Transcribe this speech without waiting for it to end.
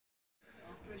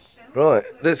Right,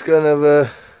 let's go and have a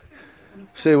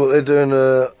see what they're doing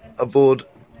aboard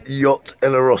yacht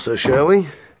Ella Rossa, shall we?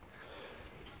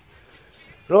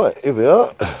 Right, here we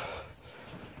are.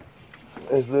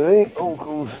 There's Louis. Oh,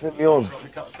 God, let me on.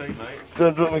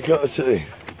 Don't drop me a cup of tea.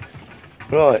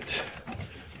 Right,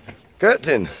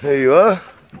 Captain, here you are.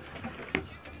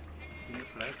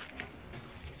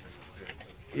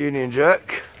 Union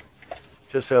Jack,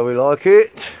 just how we like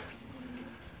it.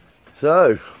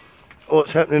 So,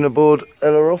 what's happening aboard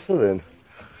Ella Rossa then?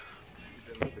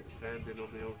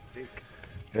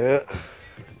 Yeah.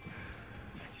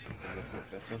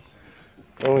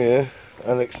 Oh yeah,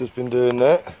 Alex has been doing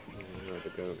that.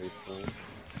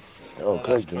 Oh,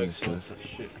 Craig doing this side.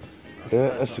 Yeah,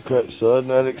 that's the crap side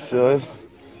and Alex's side.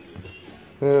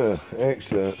 Yeah,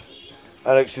 excellent.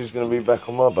 Alex is going to be back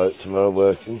on my boat tomorrow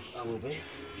working. I will be.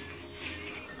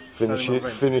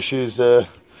 Finishes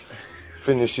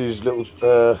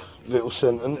little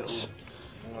sentence.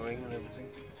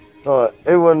 Alright,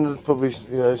 everyone probably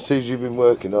sees you've been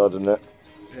working hard and that.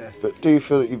 Yeah. But do you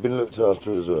feel that you've been looked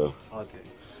after as well? I do.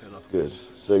 Feel like Good.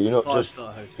 So you're not a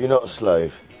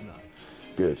slave. No.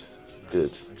 Good. No.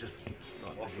 Good. I just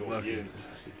like working.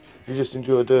 You just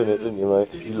enjoy doing it, don't you,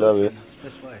 mate? You love it. It's the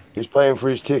best way. He's paying for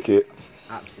his ticket.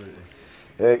 Absolutely.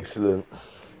 Excellent.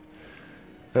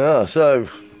 Ah, so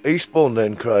Eastbourne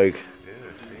then, Craig.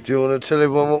 Do you want to tell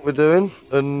everyone what we're doing?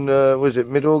 And was it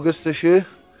mid-August this year?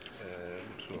 I'm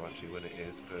not sure actually when it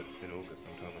is, but it's in August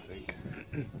sometime, I think.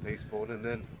 Eastbourne and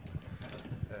then,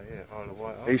 yeah, Isle of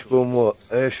Wight. Eastbourne what?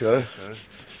 Air show? Spend,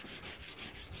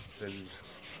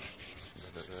 I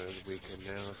don't know, the weekend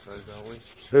now, I suppose, are we?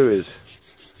 Who is?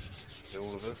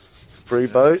 All of us. Free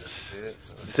boats? Yeah.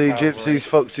 Sea Gypsy's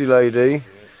Foxy Lady. Yeah.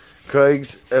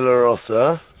 Craig's Ella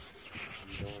Rossa.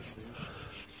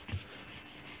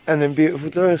 And then beautiful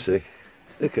Dorothy.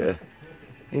 Look at her.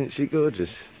 Isn't she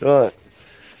gorgeous? Right.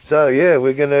 So yeah,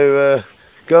 we're going to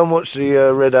go and watch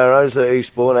the Red Arrows at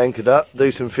Eastbourne anchored up,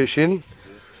 do some fishing,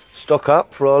 stock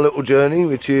up for our little journey,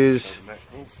 which is...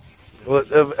 What,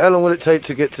 how long will it take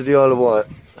to get to the Isle of Wight?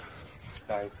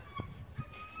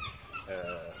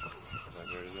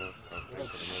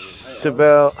 It's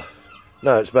about...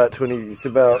 No, it's about 20... It's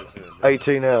about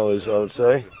 18 hours, I would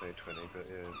say.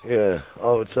 Yeah,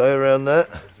 I would say around that.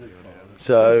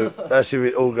 So that's if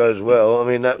it all goes well. I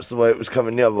mean, that's the way it was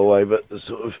coming the other way, but the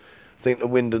sort of, I think the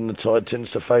wind and the tide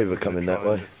tends to favour coming that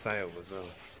way.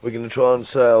 We're going to try and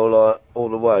sail like all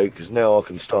the way, because now I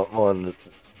can start mine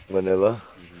whenever.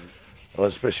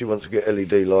 Especially once we get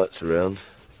LED lights around.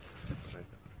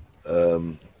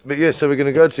 But yeah, so we're going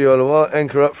to go to the Isle of Wight,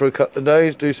 anchor up for a couple of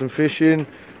days, do some fishing,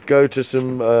 go to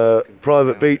some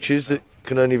private beaches that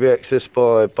can only be accessed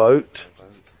by boat.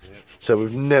 So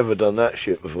we've never done that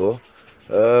shit before.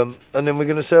 And then we're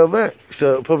going to sail back.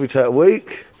 So it'll probably take a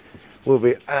week. We'll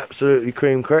be absolutely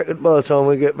cream crackered by the time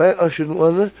we get back, I shouldn't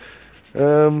wonder.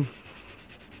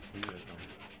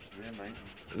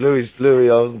 Louis,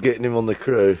 I'm getting him on the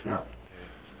crew.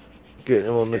 Getting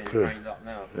him on the crew.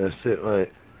 That's it,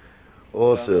 mate.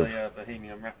 Awesome.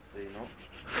 Bohemian Rhapsody, not?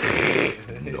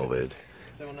 Knobhead.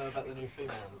 Does anyone know about the new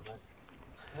female on the boat?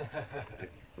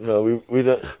 No, we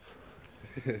don't.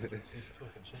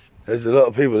 There's a lot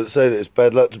of people that say that it's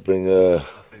bad luck to bring a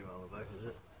female on the boat, is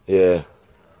it? Yeah.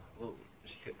 Well,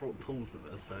 she brought tools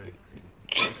with her, so...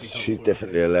 She's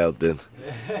definitely allowed then.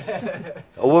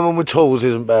 A woman with tools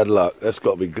isn't bad luck. That's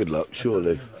got to be good luck,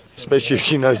 surely. Especially if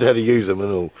she knows how to use them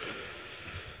and all.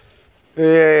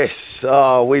 Yes.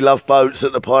 Oh, we love boats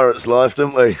at the Pirates Life,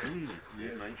 don't we? Yeah,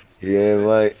 mate. Yeah,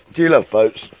 mate. Do you love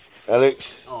boats,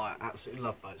 Alex? Oh, I absolutely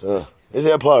love boats. Is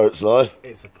it a Pirate's Life?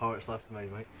 It's a Pirate's Life for me,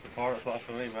 mate. It's a Pirate's Life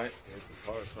for me, mate. It's a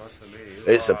Pirate's Life for me.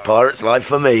 It's a Pirate's Life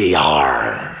for me.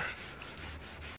 Arr.